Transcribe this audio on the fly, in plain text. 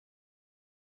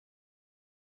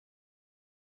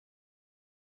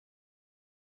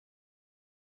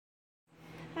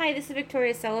Hi, this is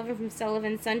Victoria Sullivan from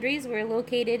Sullivan Sundries. We're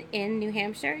located in New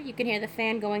Hampshire. You can hear the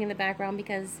fan going in the background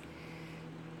because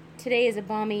today is a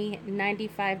balmy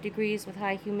 95 degrees with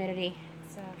high humidity.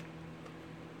 It's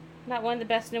not one of the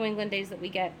best New England days that we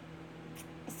get.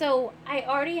 So I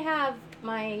already have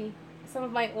some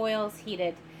of my oils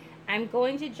heated. I'm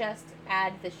going to just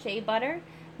add the shea butter.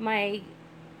 My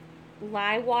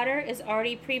lye water is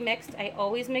already pre-mixed. I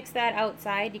always mix that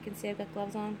outside. You can see I've got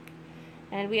gloves on.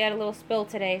 And we had a little spill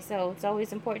today, so it's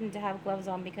always important to have gloves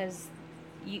on because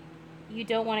you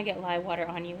don't want to get lye water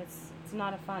on you. It's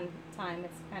not a fun time.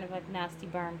 It's kind of a nasty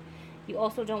burn. You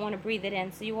also don't want to breathe it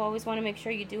in, so you always want to make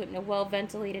sure you do it in a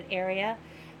well-ventilated area.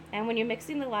 And when you're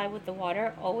mixing the lye with the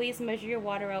water, always measure your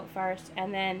water out first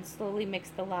and then slowly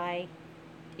mix the lye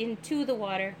into the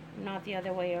water, not the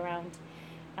other way around.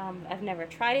 I've never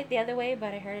tried it the other way,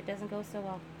 but I heard it doesn't go so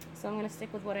well. So I'm going to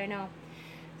stick with what I know.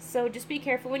 So just be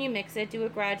careful when you mix it. Do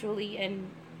it gradually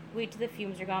and wait till the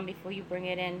fumes are gone before you bring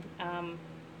it in.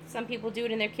 Some people do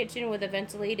it in their kitchen with a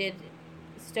ventilated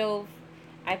stove.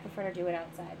 I prefer to do it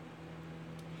outside.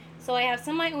 So I have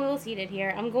some of my oils heated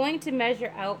here. I'm going to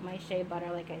measure out my shea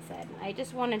butter, like I said. I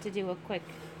just wanted to do a quick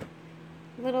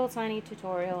little tiny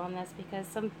tutorial on this because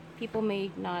some people may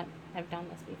not have done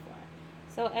this before.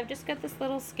 So I've just got this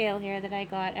little scale here that I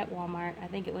got at Walmart. I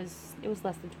think it was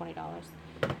less than $20.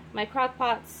 My crock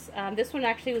pots, this one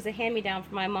actually was a hand-me-down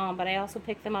from my mom, but I also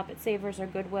picked them up at Savers or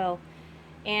Goodwill.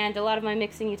 And a lot of my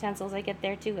mixing utensils I get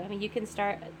there too. I mean, you can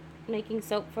start making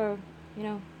soap for,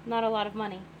 not a lot of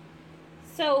money.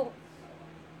 So,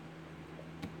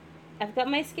 I've got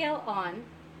my scale on.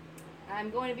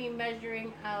 I'm going to be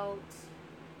measuring out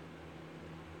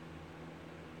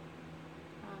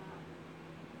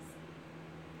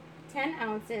 10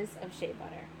 ounces of shea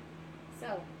butter.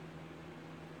 So,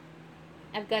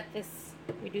 I've got this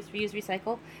reduce, reuse,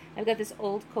 recycle. I've got this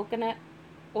old coconut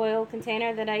oil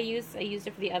container that I use. I used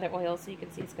it for the other oil, so you can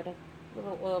see it's got a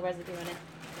little oil residue in it.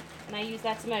 And I use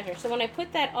that to measure. So when I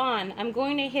put that on, I'm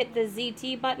going to hit the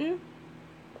ZT button,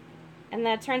 and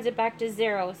that turns it back to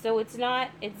 0. So it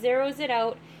zeroes it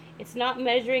out. It's not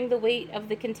measuring the weight of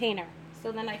the container.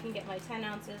 So then I can get my 10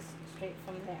 ounces straight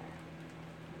from there.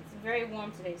 It's very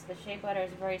warm today, so the shea butter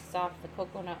is very soft. The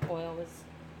coconut oil is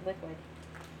liquid.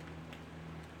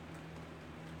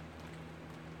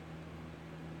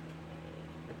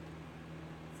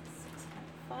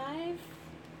 5. I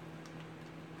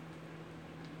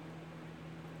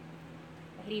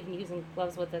hate even using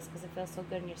gloves with this because it feels so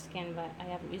good in your skin, but I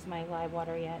haven't used my lye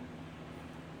water yet.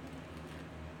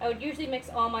 I would usually mix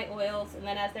all my oils and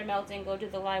then as they're melting go to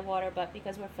the lye water, but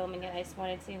because we're filming it I just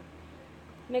wanted to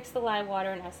mix the lye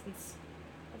water in essence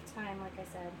of time, like I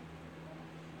said.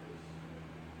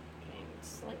 Okay, I'm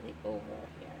slightly over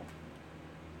here.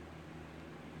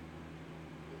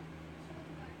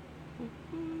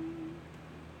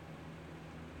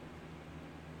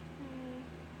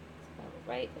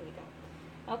 Right, there we go.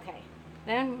 Okay,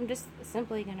 then I'm just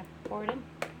simply going to pour it in.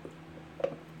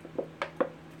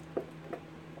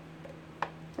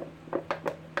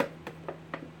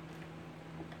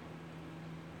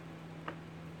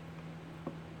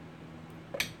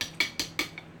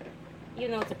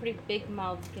 Even though it's a pretty big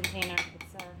mouthed container,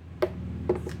 it's splash. There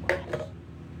we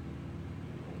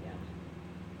go. A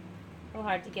little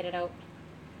hard to get it out.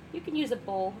 You can use a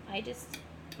bowl.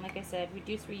 Like I said,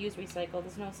 reduce, reuse, recycle.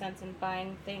 There's no sense in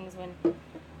buying things when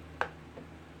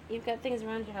you've got things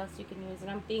around your house you can use.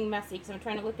 And I'm being messy because I'm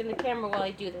trying to look in the camera while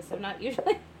I do this. I'm not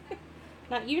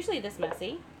usually this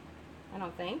messy, I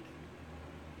don't think.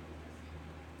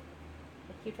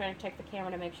 I keep trying to check the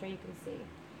camera to make sure you can see.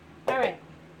 Alright.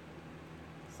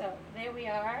 So, there we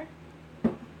are.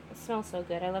 It smells so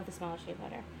good. I love the smell of shea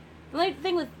butter. The only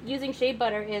thing with using shea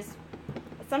butter is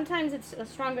sometimes it's a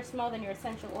stronger smell than your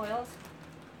essential oils.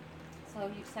 So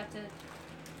you just have to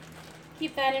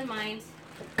keep that in mind.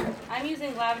 I'm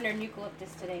using lavender and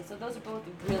eucalyptus today, so those are both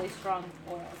really strong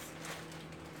oils.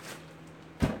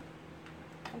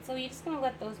 And so you're just going to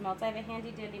let those melt. I have a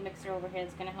handy dandy mixer over here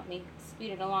that's going to help me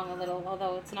speed it along a little,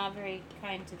 although it's not very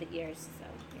kind to the ears. So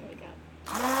here we go.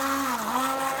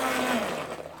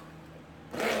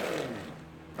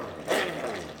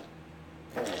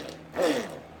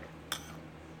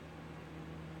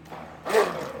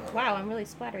 Wow, I'm really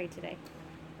splattery today.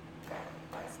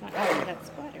 It's not usually that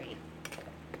splattery.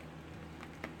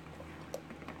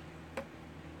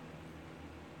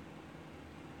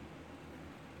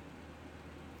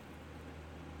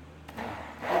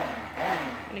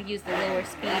 I'm going to use the lower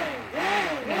speed.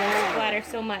 I'm going to splatter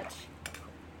so much.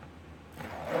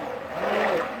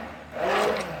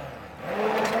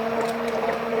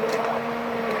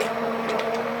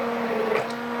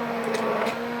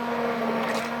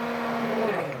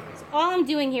 I'm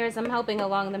doing here is I'm helping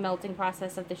along the melting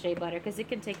process of the shea butter because it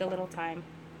can take a little time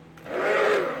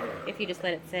if you just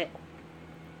let it sit.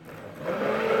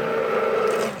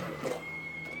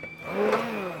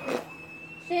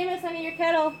 Seamus, honey, your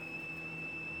kettle.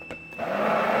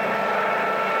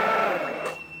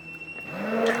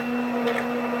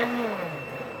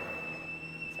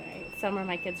 Sorry, it's summer,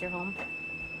 my kids are home.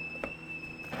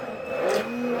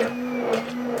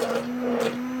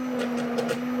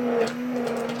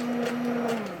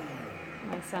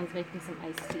 My son's making some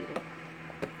iced tea.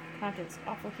 It's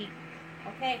awful heat.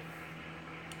 Okay,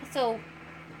 so you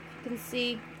can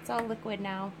see it's all liquid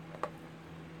now.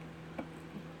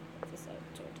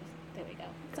 There we go.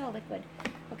 It's all liquid.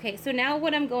 Okay, so now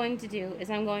what I'm going to do is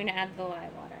I'm going to add the lye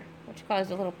water, which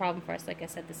caused a little problem for us. Like I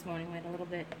said this morning, we had a little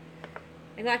bit.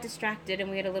 I got distracted and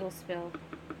we had a little spill.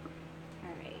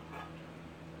 All right,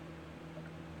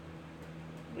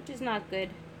 which is not good,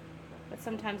 but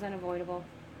sometimes unavoidable.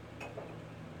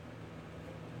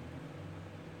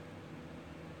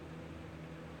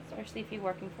 Especially if you're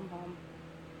working from home.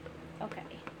 Okay.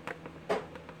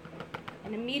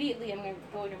 And immediately I'm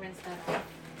going to rinse that off.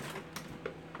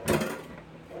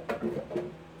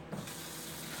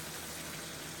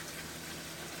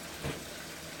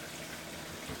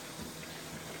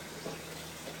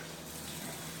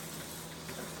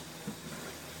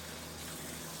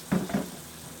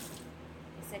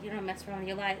 I said you don't mess around with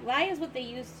your lye. Lye is what they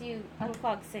use to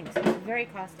unclog sinks. It's very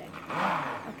caustic.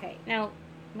 Okay, now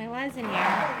my lye's in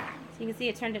here. So you can see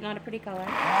it turned it not a pretty color.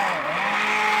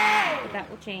 But that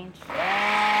will change.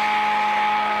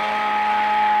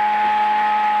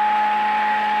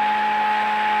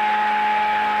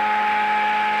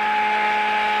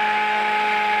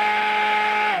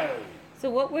 So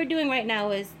what we're doing right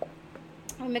now is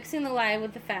we're mixing the lye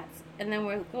with the fats, and then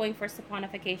we're going for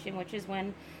saponification, which is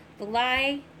when the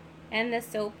lye and the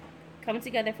soap come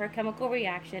together for a chemical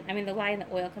reaction. I mean, the lye and the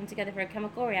oil come together for a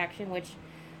chemical reaction, which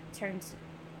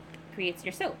creates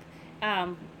your soap.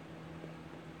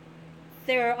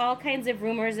 There are all kinds of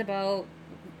rumors about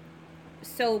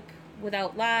soap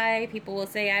without lye. People will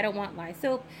say, I don't want lye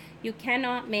soap. You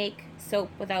cannot make soap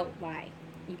without lye.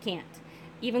 You can't.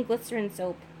 Even glycerin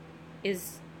soap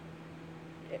is,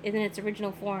 in its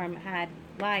original form, had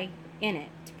lye in it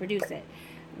to produce it.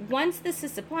 Once this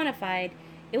is saponified,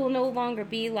 it will no longer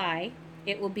be lye.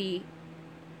 It will be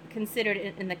considered,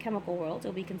 in the chemical world, it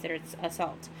will be considered a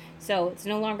salt. So it's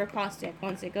no longer caustic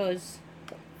once it goes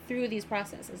through these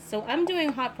processes. So I'm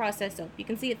doing hot process soap. You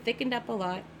can see it thickened up a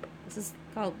lot. This is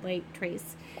called light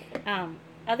trace.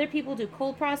 Other people do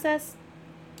cold process.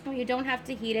 You don't have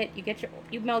to heat it.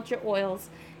 You melt your oils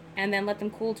and then let them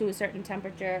cool to a certain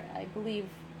temperature. I believe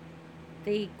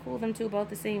they cool them to about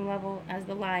the same level as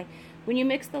the lye. When you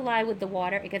mix the lye with the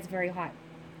water, it gets very hot.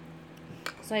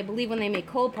 So I believe when they make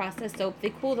cold process soap, they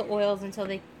cool the oils until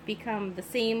they become the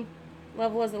same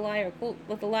level as the lye, or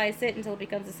let the lye sit until it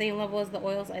becomes the same level as the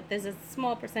oils. There's a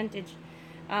small percentage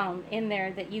in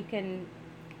there that you can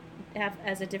have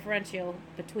as a differential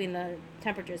between the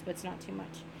temperatures, but it's not too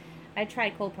much. I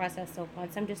tried cold process soap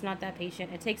once. I'm just not that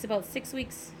patient. It takes about 6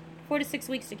 weeks, 4 to 6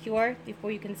 weeks to cure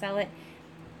before you can sell it.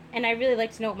 And I really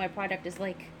like to know what my product is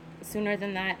like sooner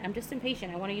than that. I'm just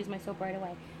impatient. I want to use my soap right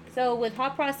away. So with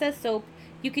hot process soap,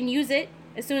 you can use it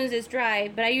as soon as it's dry,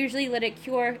 but I usually let it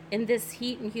cure in this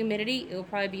heat and humidity. It will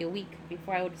probably be a week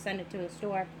before I would send it to a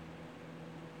store.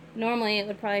 Normally it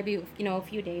would probably be, a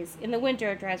few days. In the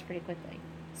winter it dries pretty quickly.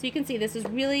 So you can see this is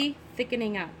really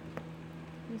thickening up.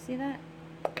 You see that?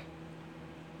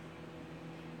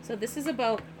 So this is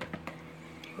about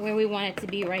where we want it to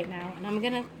be right now. And I'm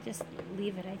going to just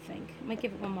leave it, I think. I might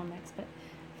give it one more mix, but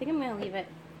I think I'm going to leave it.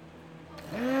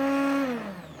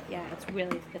 Yeah, it's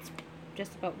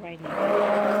just about right now.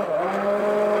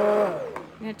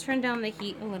 I'm going to turn down the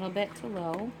heat a little bit to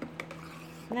low.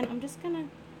 And then I'm just going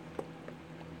to,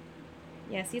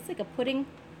 yeah, see, it's like a pudding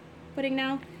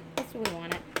now. That's where we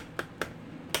want it.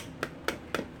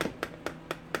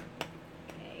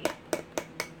 Okay.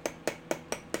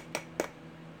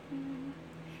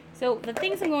 So the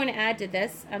things I'm going to add to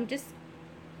this,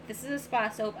 this is a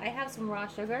SpaSoap. I have some raw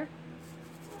sugar.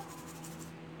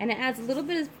 And it adds a little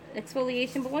bit of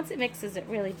exfoliation, but once it mixes,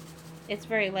 it's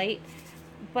very light.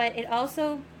 But it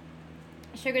also,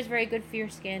 sugar is very good for your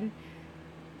skin,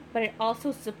 but it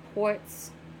also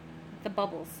supports the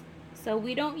bubbles. So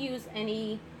we don't use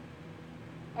any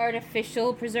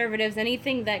artificial preservatives,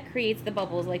 anything that creates the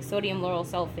bubbles, like sodium lauryl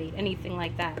sulfate, anything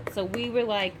like that. So we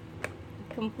rely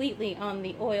completely on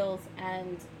the oils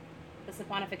and the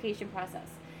saponification process.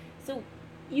 So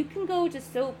you can go to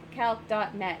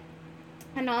soapcalc.net.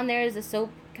 And on there is a soap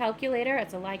calculator.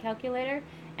 It's a lye calculator.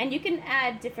 And you can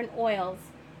add different oils,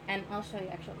 and I'll show you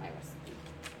actually my recipe.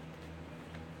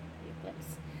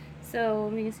 So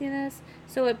let me see this.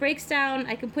 So it breaks down,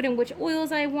 I can put in which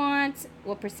oils I want,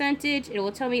 what percentage. It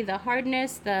will tell me the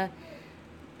hardness, the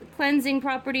cleansing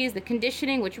properties, the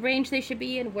conditioning, which range they should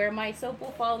be in, where my soap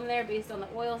will fall in there based on the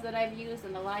oils that I've used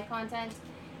and the lye content.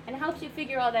 And it helps you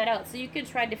figure all that out so you can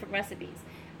try different recipes.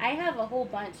 I have a whole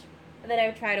bunch that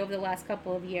I've tried over the last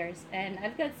couple of years, and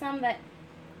I've got some that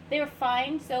they're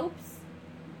fine soaps,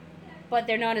 but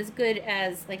they're not as good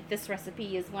as, like, this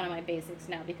recipe is one of my basics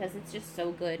now because it's just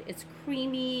so good. It's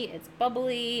creamy, it's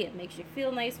bubbly, it makes you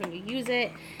feel nice when you use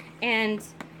it, and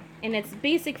in its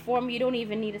basic form you don't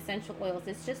even need essential oils.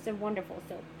 It's just a wonderful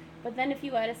soap. But then if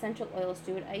you add essential oils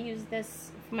to it, I use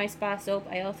this for my spa soap.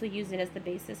 I also use it as the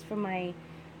basis for my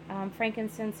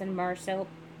frankincense and myrrh soap.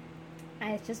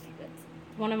 It's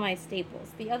one of my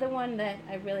staples. The other one that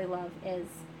I really love is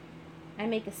I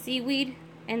make a seaweed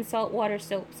and saltwater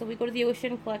soap. So we go to the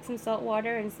ocean, collect some salt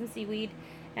water and some seaweed,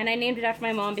 and I named it after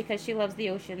my mom because she loves the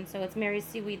ocean, so it's Mary's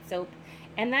Seaweed Soap.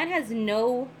 And that has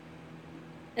no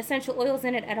essential oils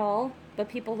in it at all, but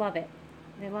people love it.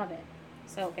 They love it.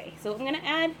 So okay, so I'm going to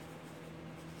add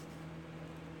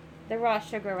the raw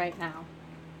sugar right now.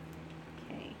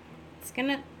 Okay, it's going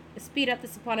to speed up the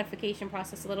saponification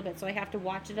process a little bit, so I have to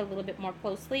watch it a little bit more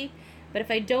closely. But if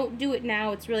I don't do it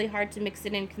now, it's really hard to mix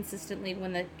it in consistently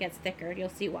when it gets thicker. You'll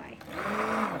see why.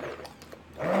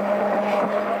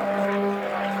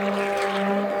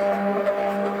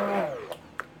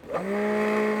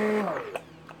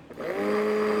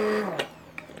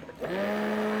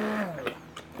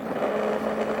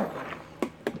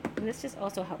 And this just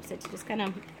also helps it to just kind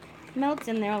of melt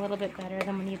in there a little bit better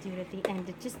than when you do it at the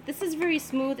end. This is very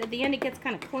smooth. At the end it gets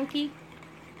kind of clunky.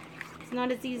 It's not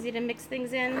as easy to mix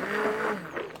things in.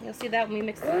 You'll see that when we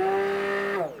mix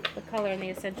the color and the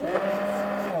essential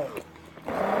oils.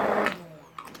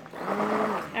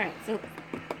 Alright, so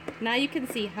now you can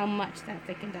see how much that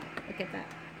thickened up. Look at that.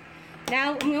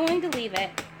 Now I'm going to leave it.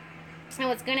 And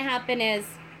what's going to happen is,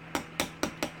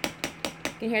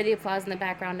 you can hear the applause in the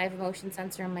background. I have a motion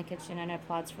sensor in my kitchen and it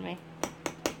applauds for me.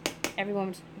 Every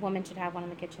woman should have one in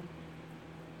the kitchen.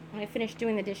 When I finish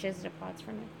doing the dishes, it applauds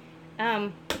for me.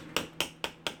 I'm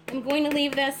going to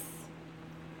leave this.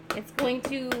 It's going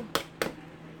to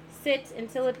sit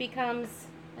until it becomes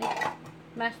like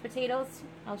mashed potatoes.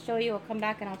 I'll show you. I'll come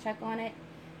back and I'll check on it.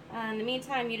 In the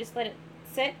meantime, you just let it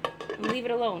sit and leave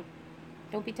it alone.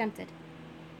 Don't be tempted.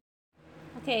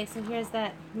 Okay, so here's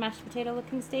that mashed potato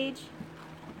looking stage.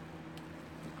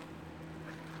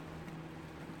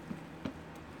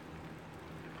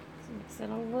 So mix it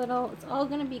a little. It's all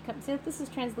going to be, see, this is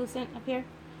translucent up here.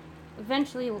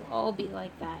 Eventually it will all be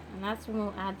like that, and that's when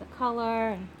we'll add the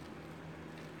color and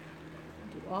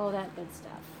do all that good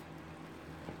stuff.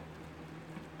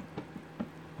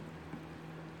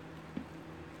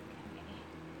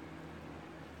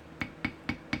 Okay.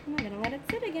 I'm going to let it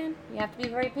sit again. You have to be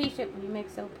very patient when you make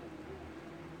soap.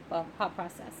 Well, hot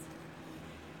process.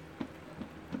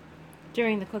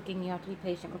 During the cooking you have to be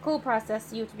patient. With cold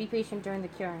process you have to be patient during the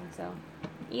curing, so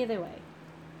either way.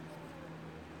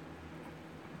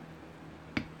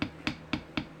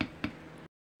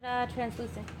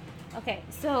 Translucent. Okay,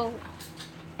 so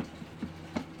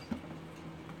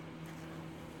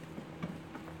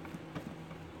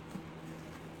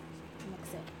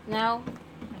mix it. Now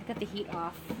I've got the heat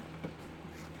off.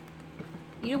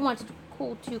 You don't want it to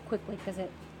cool too quickly because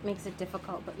it makes it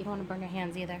difficult, but you don't want to burn your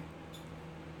hands either.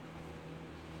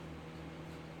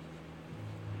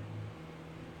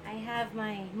 I have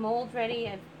my mold ready.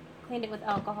 I've cleaned it with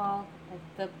alcohol.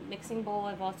 The mixing bowl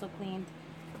I've also cleaned.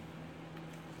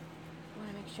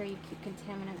 Make sure you keep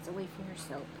contaminants away from your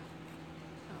soap.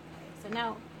 Okay, so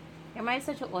now here are my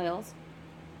essential oils.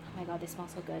 Oh my god, they smell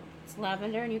so good. It's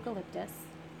lavender and eucalyptus.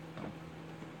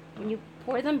 When you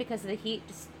pour them, because of the heat,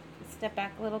 just step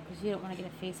back a little because you don't want to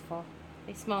get a face full.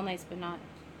 They smell nice, but not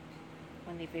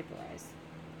when they vaporize.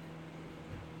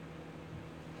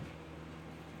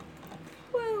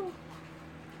 Whoa!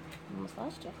 Almost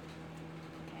lost you.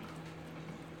 Okay.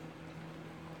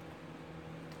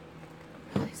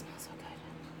 Oh, they smell so good.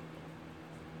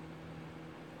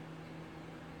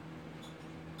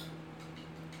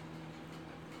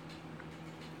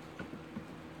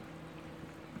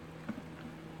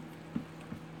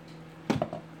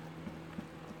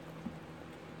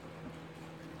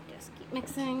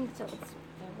 Mixing so it's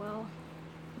well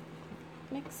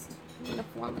mixed,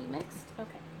 uniformly mixed.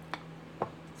 Okay.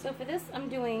 So for this, I'm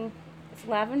doing, it's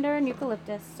lavender and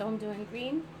eucalyptus. So I'm doing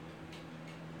green,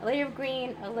 a layer of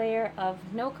green, a layer of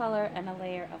no color, and a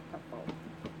layer of purple.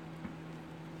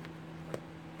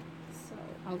 So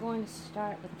I'm going to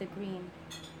start with the green.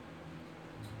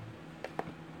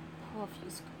 Pull a few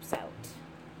scoops out.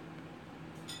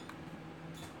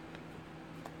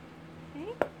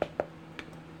 Okay.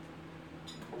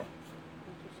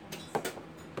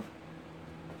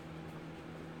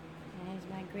 There's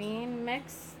my green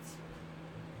mixed.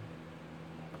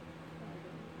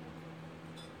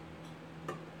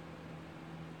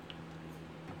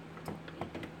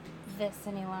 This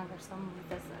any longer, so I'm gonna move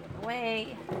this out of the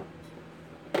way.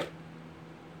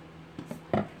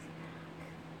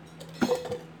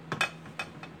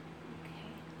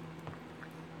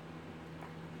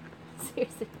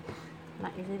 Seriously,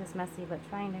 not usually this messy, but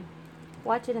trying to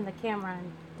watch it in the camera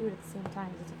and do it at the same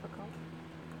time is difficult.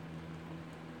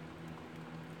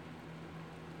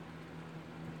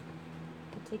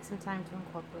 It takes some time to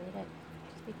incorporate it.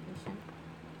 Just be patient.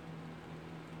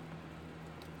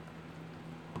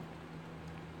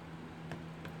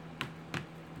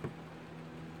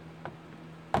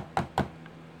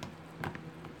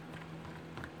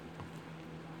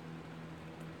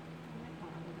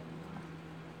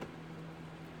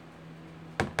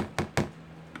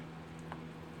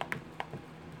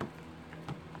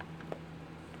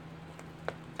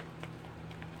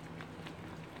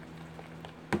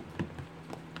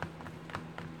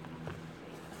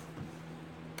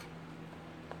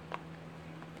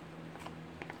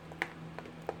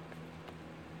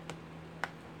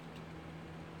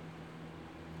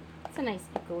 It's a nice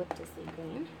eucalyptus-y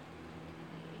green.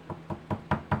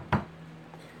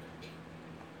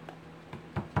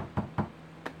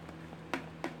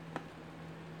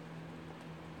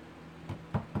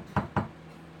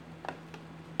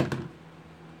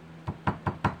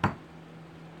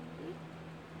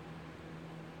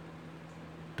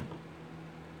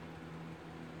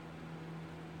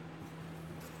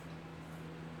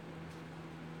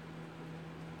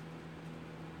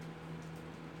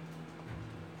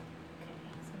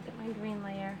 My green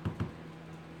layer.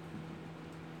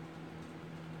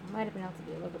 I might have been able to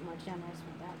be a little bit more generous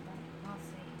with that, but I'll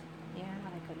see. Yeah,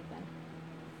 I could have been.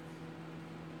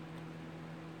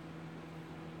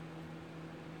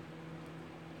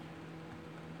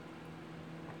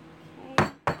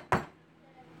 Okay.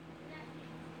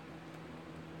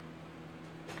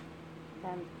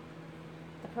 Then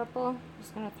the purple, I'm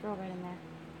just gonna throw right in there.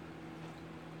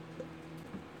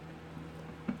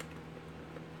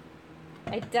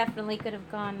 I definitely could have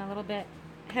gone a little bit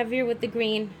heavier with the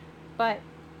green, but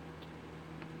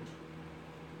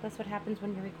that's what happens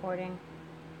when you're recording.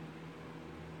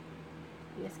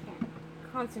 You just can't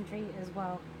concentrate as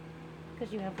well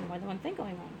because you have more than one thing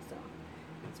going on. So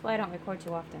that's why I don't record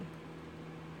too often.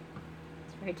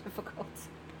 It's very difficult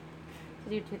to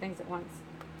do two things at once.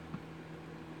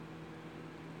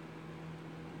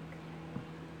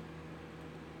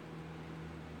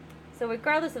 So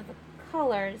regardless of the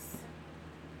colors,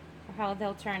 how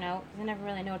they'll turn out, because I never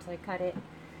really know until I cut it,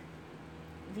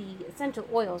 the essential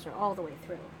oils are all the way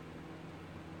through.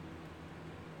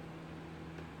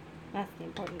 That's the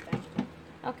important thing.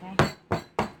 Okay.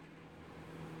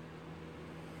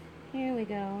 Here we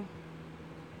go.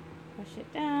 Push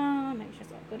it down, make sure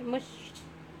it's all good and mushed.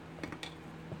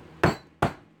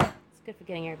 It's good for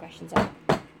getting your aggressions out.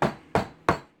 Okay,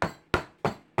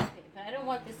 but I don't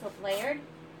want this soap layered.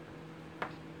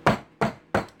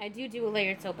 I do a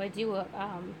layered soap. I do a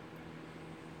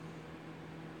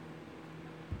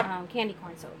candy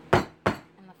corn soap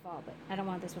in the fall, but I don't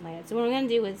want this one layered. So what I'm going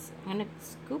to do is I'm going to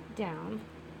scoop down,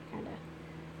 kind of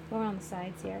go around the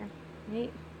sides here.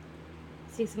 Right?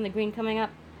 See some of the green coming up?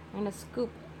 I'm going to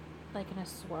scoop like in a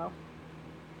swirl.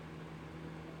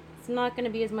 It's not going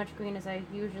to be as much green as I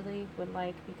usually would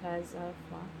like because of,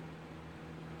 well,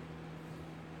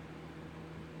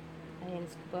 I didn't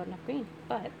scoop out enough green,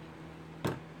 but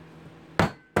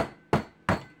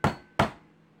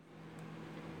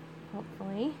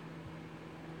hopefully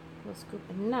we'll scoop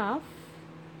enough.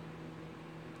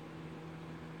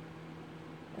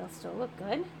 It'll still look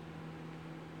good.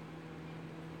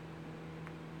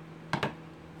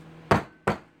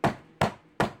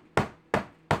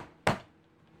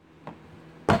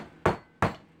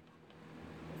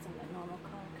 Some of that normal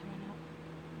color coming up.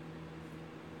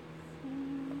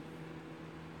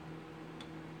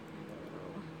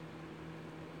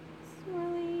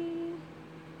 Swirly.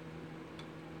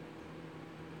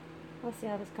 We'll see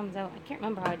how this comes out. I can't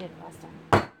remember how I did it last time.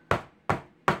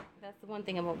 That's the one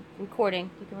thing about recording.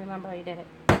 You can remember how you did it.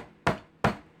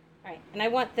 Alright, and I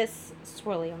want this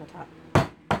swirly on the top.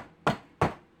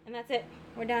 And that's it.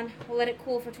 We're done. We'll let it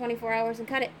cool for 24 hours and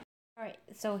cut it. Alright,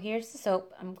 so here's the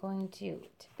soap. I'm going to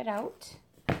tip it out.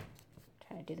 I'm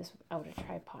trying to do this without a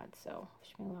tripod, so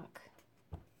wish me luck.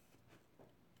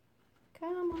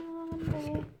 Come on,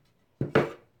 baby.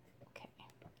 Okay,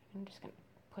 I'm just going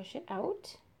to push it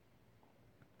out.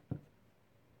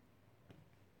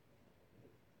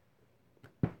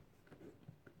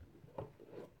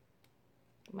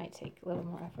 It might take a little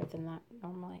more effort than that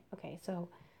normally. Okay, so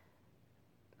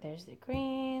there's the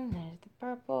green, there's the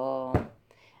purple.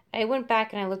 I went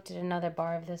back and I looked at another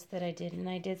bar of this that I did, and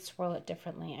I did swirl it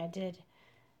differently. I did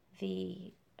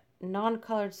the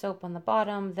non-colored soap on the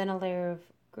bottom, then a layer of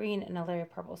green and a layer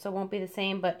of purple. So it won't be the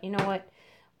same, but you know what?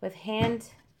 With handmade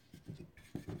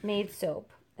soap,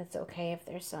 it's okay if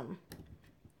there's some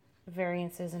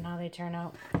variances in how they turn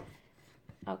out.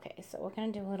 Okay, so we're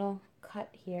going to do a little cut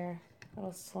here, a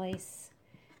little slice,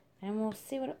 and we'll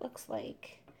see what it looks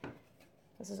like.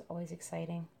 This is always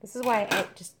exciting. This is why I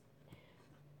just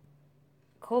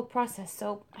cold process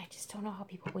soap. I just don't know how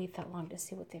people wait that long to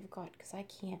see what they've got, because I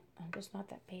can't. I'm just not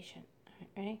that patient. All right,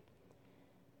 ready?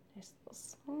 There's a little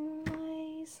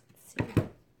slice. Let's see what we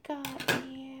got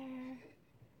here.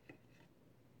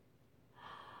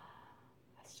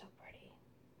 That's so pretty.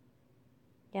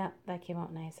 Yeah, that came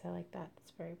out nice. I like that.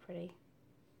 It's very pretty.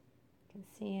 You can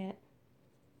see it.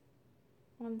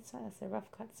 One side, that's the rough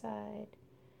cut side.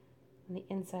 On the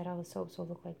inside, all the soaps will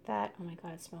look like that. Oh my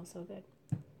god, it smells so good.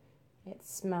 It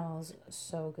smells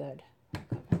so good. I'll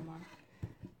cut one more.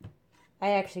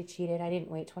 I actually cheated. I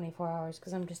didn't wait 24 hours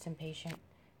because I'm just impatient.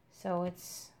 So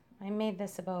I made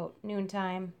this about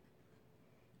noontime.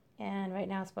 And right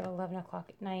now it's about 11 o'clock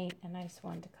at night. And I just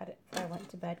wanted to cut it before I went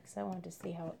to bed because I wanted to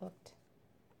see how it looked.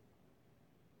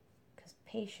 Because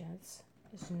patience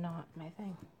is not my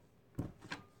thing.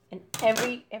 And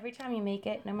every time you make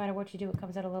it, no matter what you do, it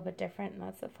comes out a little bit different. And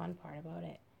that's the fun part about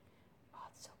it. Oh,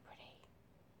 it's so pretty.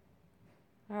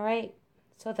 All right.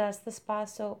 So that's the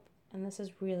SpaSoap. And this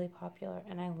is really popular.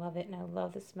 And I love it. And I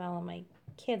love the smell. And my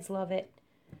kids love it.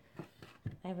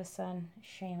 I have a son,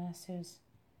 Seamus, who's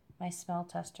my smell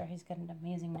tester. He's got an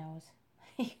amazing nose.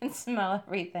 He can smell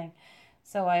everything.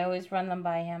 So I always run them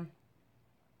by him.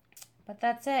 But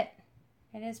that's it.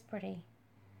 It is pretty.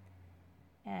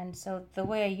 And so the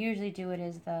way I usually do it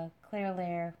is the clear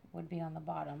layer would be on the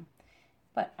bottom.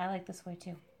 But I like this way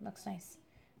too. Looks nice.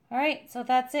 All right, so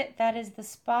that's it. That is the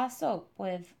SpaSoap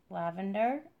with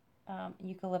lavender,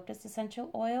 eucalyptus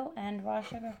essential oil, and raw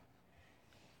sugar.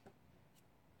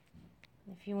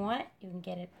 If you want it, you can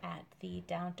get it at the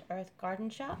Down to Earth Garden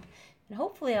Shop. And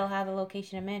hopefully I'll have a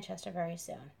location in Manchester very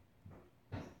soon.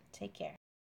 Take care.